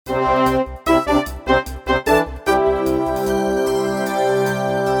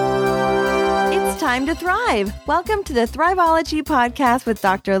time to thrive. Welcome to the Thriveology Podcast with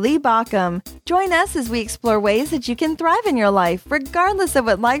Dr. Lee Baucom. Join us as we explore ways that you can thrive in your life, regardless of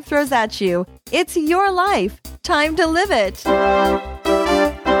what life throws at you. It's your life. Time to live it.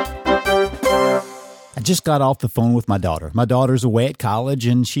 I just got off the phone with my daughter. My daughter's away at college,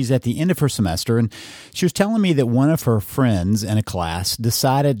 and she's at the end of her semester, and she was telling me that one of her friends in a class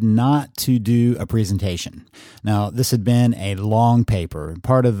decided not to do a presentation. Now, this had been a long paper.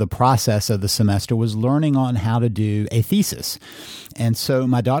 Part of the process of the semester was learning on how to do a thesis. And so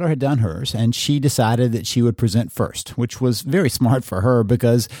my daughter had done hers, and she decided that she would present first, which was very smart for her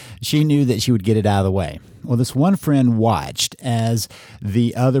because she knew that she would get it out of the way. Well, this one friend watched as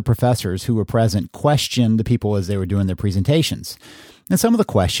the other professors who were present questioned the people as they were doing their presentations. And some of the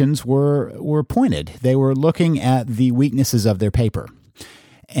questions were pointed. They were looking at the weaknesses of their paper.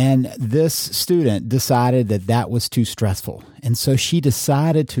 And this student decided that that was too stressful. And so she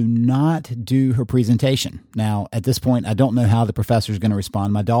decided to not do her presentation. Now, at this point, I don't know how the professor is going to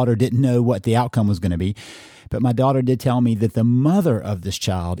respond. My daughter didn't know what the outcome was going to be. But my daughter did tell me that the mother of this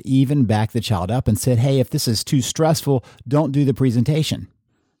child even backed the child up and said, hey, if this is too stressful, don't do the presentation.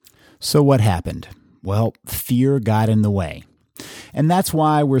 So what happened? Well, fear got in the way. And that's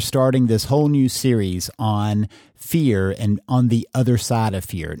why we're starting this whole new series on fear and on the other side of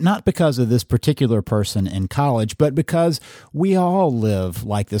fear. Not because of this particular person in college, but because we all live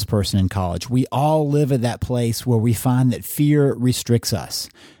like this person in college. We all live at that place where we find that fear restricts us.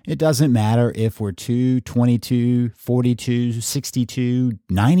 It doesn't matter if we're 2, 22, 42, 62,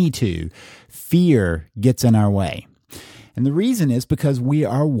 92. Fear gets in our way. And the reason is because we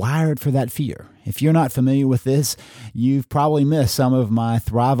are wired for that fear. If you're not familiar with this, you've probably missed some of my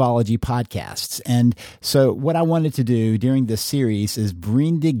Thriveology podcasts. And so what I wanted to do during this series is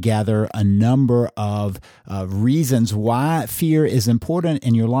bring together a number of reasons why fear is important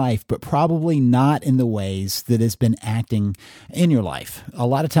in your life, but probably not in the ways that it's been acting in your life. A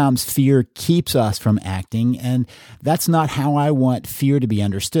lot of times fear keeps us from acting, and that's not how I want fear to be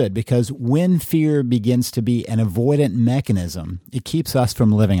understood, because when fear begins to be an avoidant mechanism, it keeps us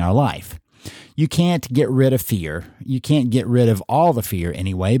from living our life. You can't get rid of fear. You can't get rid of all the fear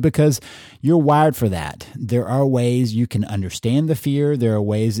anyway, because you're wired for that. There are ways you can understand the fear. There are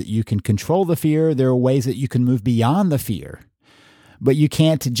ways that you can control the fear. There are ways that you can move beyond the fear. But you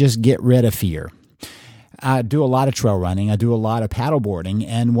can't just get rid of fear. I do a lot of trail running. I do a lot of paddleboarding.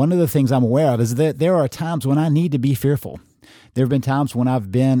 And one of the things I'm aware of is that there are times when I need to be fearful. There have been times when I've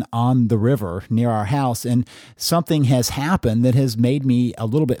been on the river near our house and something has happened that has made me a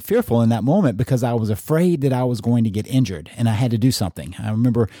little bit fearful in that moment because I was afraid that I was going to get injured and I had to do something. I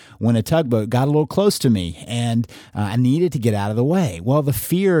remember when a tugboat got a little close to me and I needed to get out of the way. Well, the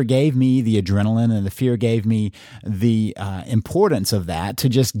fear gave me the adrenaline and the fear gave me the importance of that to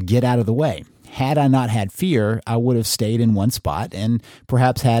just get out of the way. Had I not had fear, I would have stayed in one spot and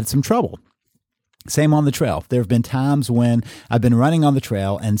perhaps had some trouble. Same on the trail. There have been times when I've been running on the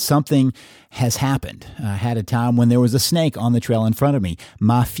trail and something has happened. I had a time when there was a snake on the trail in front of me.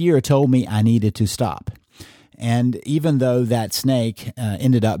 My fear told me I needed to stop. And even though that snake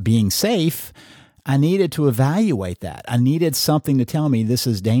ended up being safe, I needed to evaluate that. I needed something to tell me this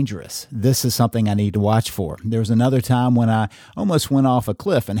is dangerous. This is something I need to watch for. There was another time when I almost went off a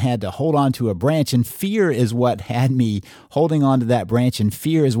cliff and had to hold on to a branch, and fear is what had me holding on to that branch, and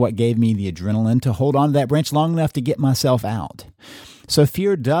fear is what gave me the adrenaline to hold on to that branch long enough to get myself out. So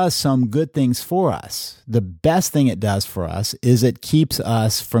fear does some good things for us. The best thing it does for us is it keeps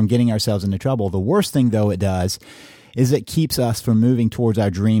us from getting ourselves into trouble. The worst thing, though, it does is it keeps us from moving towards our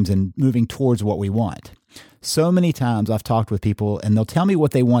dreams and moving towards what we want. So many times I've talked with people and they'll tell me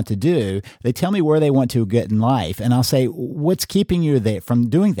what they want to do. They tell me where they want to get in life. And I'll say, what's keeping you from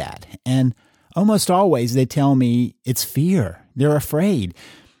doing that? And almost always they tell me it's fear. They're afraid.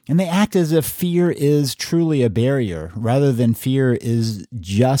 And they act as if fear is truly a barrier rather than fear is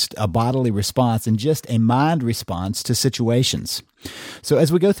just a bodily response and just a mind response to situations. So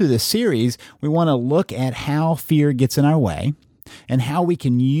as we go through this series, we want to look at how fear gets in our way and how we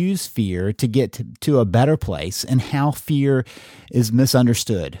can use fear to get to a better place and how fear is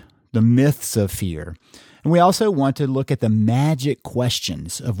misunderstood, the myths of fear. And we also want to look at the magic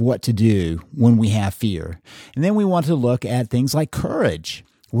questions of what to do when we have fear. And then we want to look at things like courage.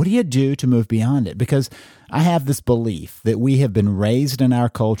 What do you do to move beyond it? Because I have this belief that we have been raised in our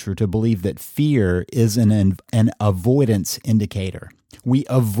culture to believe that fear is an avoidance indicator. We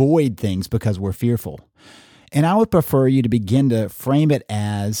avoid things because we're fearful. And I would prefer you to begin to frame it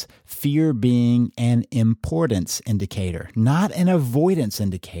as fear being an importance indicator, not an avoidance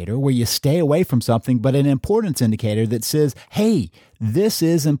indicator where you stay away from something, but an importance indicator that says, hey, this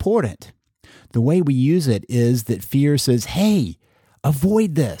is important. The way we use it is that fear says, hey,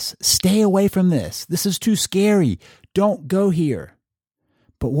 avoid this. Stay away from this. This is too scary. Don't go here.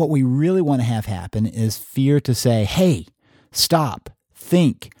 But what we really want to have happen is fear to say, hey, stop,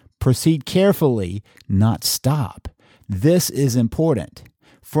 think, proceed carefully, not stop. This is important.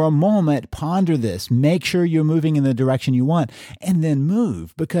 For a moment, ponder this. Make sure you're moving in the direction you want, and then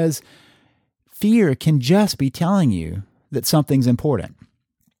move, because fear can just be telling you that something's important.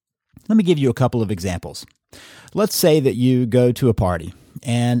 Let me give you a couple of examples. Let's say that you go to a party,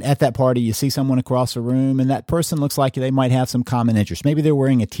 and at that party you see someone across the room, and that person looks like they might have some common interest. Maybe they're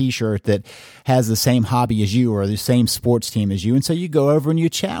wearing a t-shirt that has the same hobby as you or the same sports team as you, and so you go over and you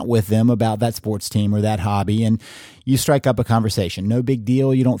chat with them about that sports team or that hobby, and you strike up a conversation. No big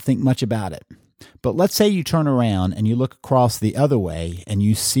deal. You don't think much about it. But let's say you turn around and you look across the other way and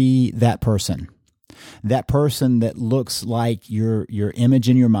you see that person that looks like your image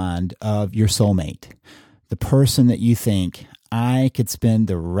in your mind of your soulmate, the person that you think, I could spend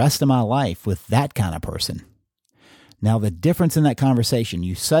the rest of my life with that kind of person. Now, the difference in that conversation,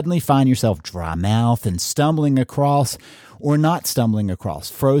 you suddenly find yourself dry mouthed and stumbling across or not stumbling across,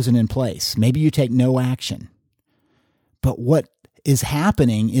 frozen in place. Maybe you take no action. But what is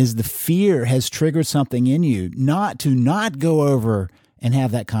happening is the fear has triggered something in you, not to not go over and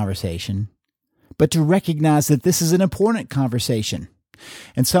have that conversation, but to recognize that this is an important conversation.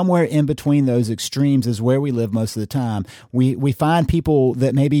 And somewhere in between those extremes is where we live most of the time. We find people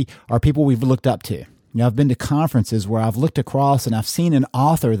that maybe are people we've looked up to. I've been to conferences where I've looked across and I've seen an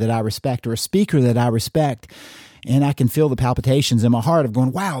author that I respect or a speaker that I respect, and I can feel the palpitations in my heart of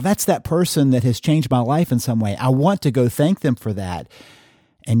going, wow, that's that person that has changed my life in some way. I want to go thank them for that.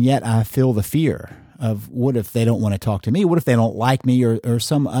 And yet I feel the fear of what if they don't want to talk to me? What if they don't like me or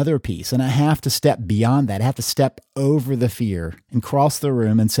some other piece? And I have to step beyond that. I have to step over the fear and cross the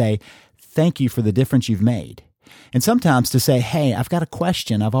room and say, thank you for the difference you've made. And sometimes to say, hey, I've got a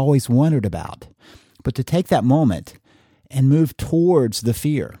question I've always wondered about. But to take that moment and move towards the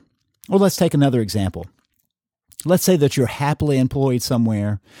fear. Or let's take another example. Let's say that you're happily employed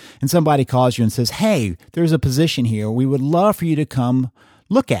somewhere and somebody calls you and says, hey, there's a position here. We would love for you to come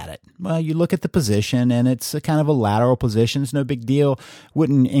look at it. Well, you look at the position and it's a kind of a lateral position. It's no big deal.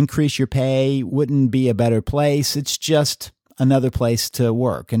 Wouldn't increase your pay, wouldn't be a better place. It's just another place to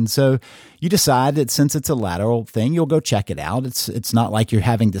work. And so you decide that since it's a lateral thing, you'll go check it out. It's not like you're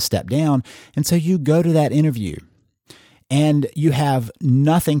having to step down. And so you go to that interview and you have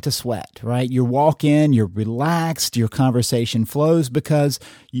nothing to sweat, right? You walk in, you're relaxed, your conversation flows because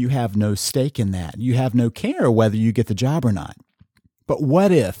you have no stake in that. You have no care whether you get the job or not. But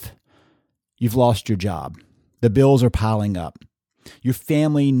what if you've lost your job? The bills are piling up. Your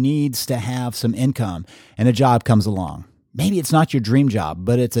family needs to have some income and a job comes along. Maybe it's not your dream job,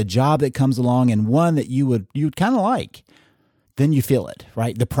 but it's a job that comes along and one that you'd kind of like. Then you feel it,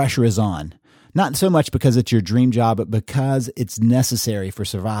 right? The pressure is on. Not so much because it's your dream job, but because it's necessary for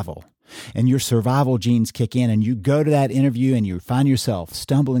survival. And your survival genes kick in and you go to that interview and you find yourself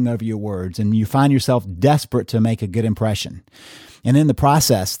stumbling over your words and you find yourself desperate to make a good impression. And in the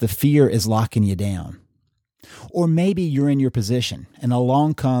process, the fear is locking you down. Or maybe you're in your position and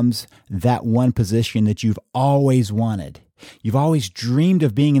along comes that one position that you've always wanted. You've always dreamed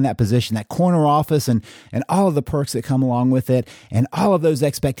of being in that position, that corner office and all of the perks that come along with it and all of those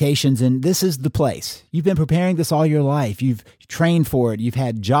expectations. And this is the place. You've been preparing this all your life. You've trained for it. You've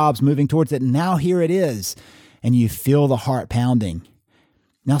had jobs moving towards it. And now here it is. And you feel the heart pounding.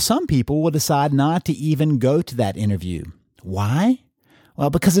 Now, some people will decide not to even go to that interview. Why? Well,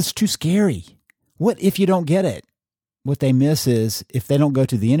 because it's too scary. What if you don't get it? What they miss is if they don't go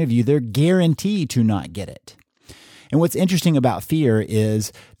to the interview, they're guaranteed to not get it. And what's interesting about fear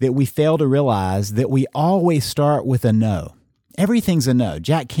is that we fail to realize that we always start with a no. Everything's a no.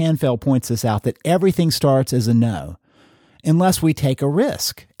 Jack Canfield points this out, that everything starts as a no, unless we take a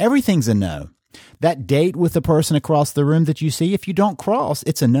risk. Everything's a no. That date with the person across the room that you see, if you don't cross,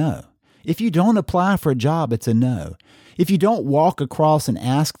 it's a no. If you don't apply for a job, it's a no. If you don't walk across and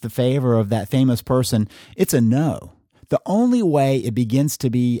ask the favor of that famous person, it's a no. The only way it begins to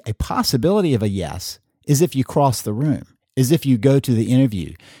be a possibility of a yes is if you cross the room, is if you go to the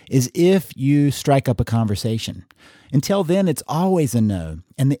interview, is if you strike up a conversation. Until then, it's always a no.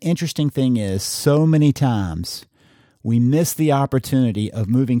 And the interesting thing is, so many times we miss the opportunity of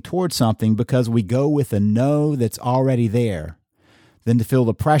moving towards something because we go with a no that's already there than to feel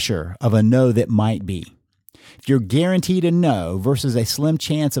the pressure of a no that might be. If you're guaranteed a no versus a slim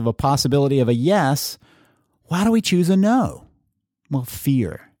chance of a possibility of a yes, why do we choose a no? Well,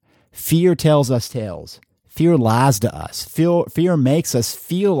 fear. Fear tells us tales. Fear lies to us. Fear makes us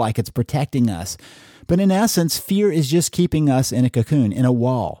feel like it's protecting us. But in essence, fear is just keeping us in a cocoon, in a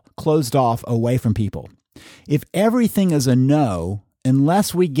wall, closed off away from people. If everything is a no,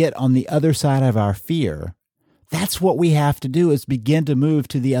 unless we get on the other side of our fear, that's what we have to do, is begin to move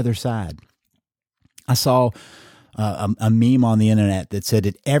to the other side. I saw a meme on the internet that said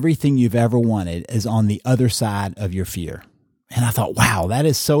that everything you've ever wanted is on the other side of your fear. And I thought, wow, that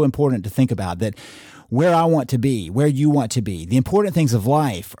is so important to think about, that where I want to be, where you want to be, the important things of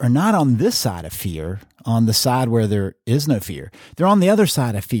life are not on this side of fear, on the side where there is no fear. They're on the other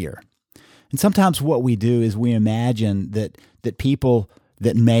side of fear. And sometimes what we do is we imagine that people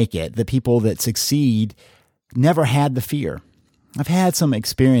that make it, the people that succeed, never had the fear. I've had some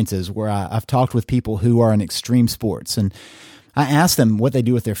experiences where I've talked with people who are in extreme sports, and I asked them what they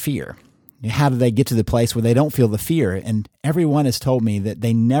do with their fear. How do they get to the place where they don't feel the fear? And everyone has told me that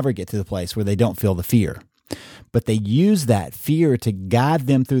they never get to the place where they don't feel the fear. But they use that fear to guide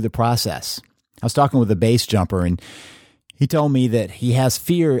them through the process. I was talking with a base jumper, and he told me that he has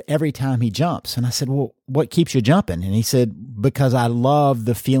fear every time he jumps. And I said, well, what keeps you jumping? And he said, because I love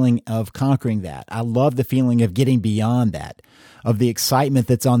the feeling of conquering that. I love the feeling of getting beyond that, of the excitement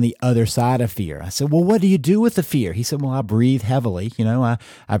that's on the other side of fear. I said, well, what do you do with the fear? He said, well, I breathe heavily. I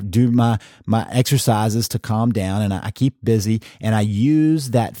do my exercises to calm down, and I keep busy, and I use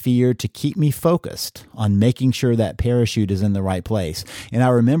that fear to keep me focused on making sure that parachute is in the right place. And I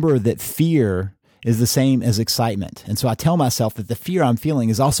remember that fear is the same as excitement. And so I tell myself that the fear I'm feeling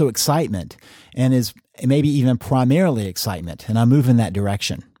is also excitement, and is maybe even primarily excitement, and I move in that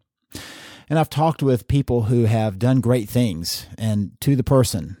direction. And I've talked with people who have done great things, and to the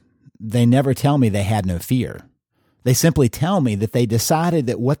person, they never tell me they had no fear. They simply tell me that they decided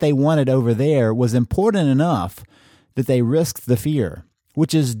that what they wanted over there was important enough that they risked the fear,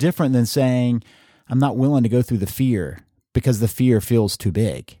 which is different than saying, I'm not willing to go through the fear because the fear feels too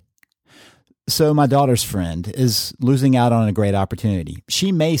big. So my daughter's friend is losing out on a great opportunity.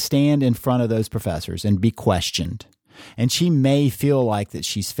 She may stand in front of those professors and be questioned, and she may feel like that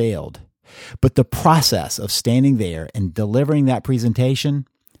she's failed. But the process of standing there and delivering that presentation,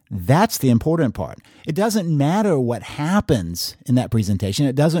 that's the important part. It doesn't matter what happens in that presentation.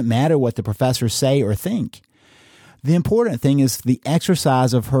 It doesn't matter what the professors say or think. The important thing is the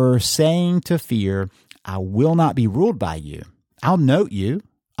exercise of her saying to fear, I will not be ruled by you. I'll note you.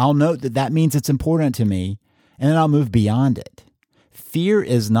 I'll note that means it's important to me, and then I'll move beyond it. Fear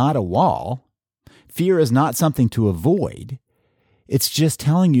is not a wall. Fear is not something to avoid. It's just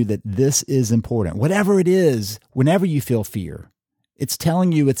telling you that this is important. Whatever it is, whenever you feel fear, it's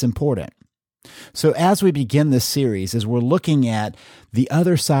telling you it's important. So as we begin this series, as we're looking at the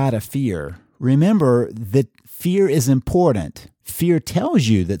other side of fear, remember that fear is important. Fear tells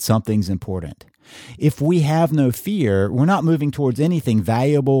you that something's important. If we have no fear, we're not moving towards anything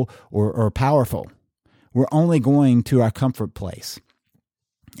valuable or powerful. We're only going to our comfort place.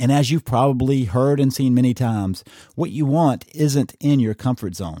 And as you've probably heard and seen many times, what you want isn't in your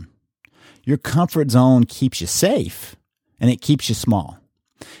comfort zone. Your comfort zone keeps you safe, and it keeps you small.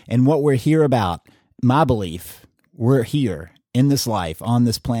 And what we're here about, my belief, we're here in this life, on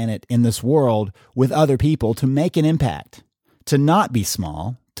this planet, in this world, with other people to make an impact, to not be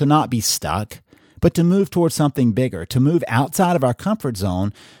small, to not be stuck, but to move towards something bigger, to move outside of our comfort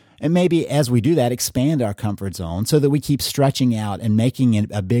zone. And maybe as we do that, expand our comfort zone so that we keep stretching out and making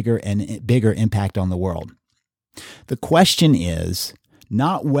a bigger and bigger impact on the world. The question is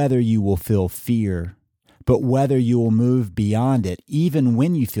not whether you will feel fear, but whether you will move beyond it even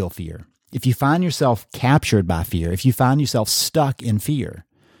when you feel fear. If you find yourself captured by fear, if you find yourself stuck in fear,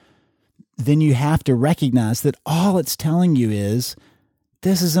 then you have to recognize that all it's telling you is,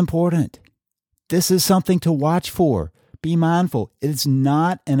 this is important. This is something to watch for. Be mindful. It's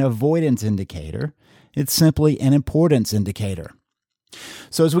not an avoidance indicator. It's simply an importance indicator.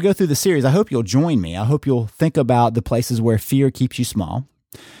 So as we go through the series, I hope you'll join me. I hope you'll think about the places where fear keeps you small.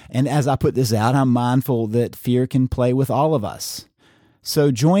 And as I put this out, I'm mindful that fear can play with all of us.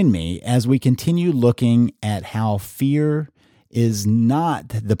 So join me as we continue looking at how fear is not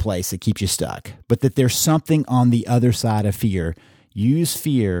the place that keeps you stuck, but that there's something on the other side of fear. Use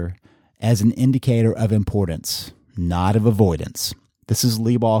fear as an indicator of importance, not of avoidance. This is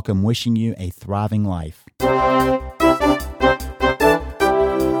Lee Baucom wishing you a thriving life.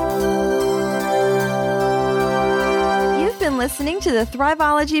 You've been listening to the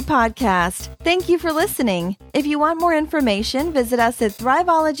Thriveology Podcast. Thank you for listening. If you want more information, visit us at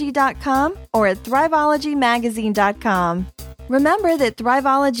thriveology.com or at thriveologymagazine.com. Remember that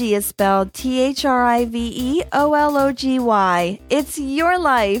Thriveology is spelled Thriveology. It's your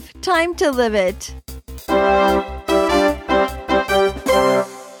life. Time to live it.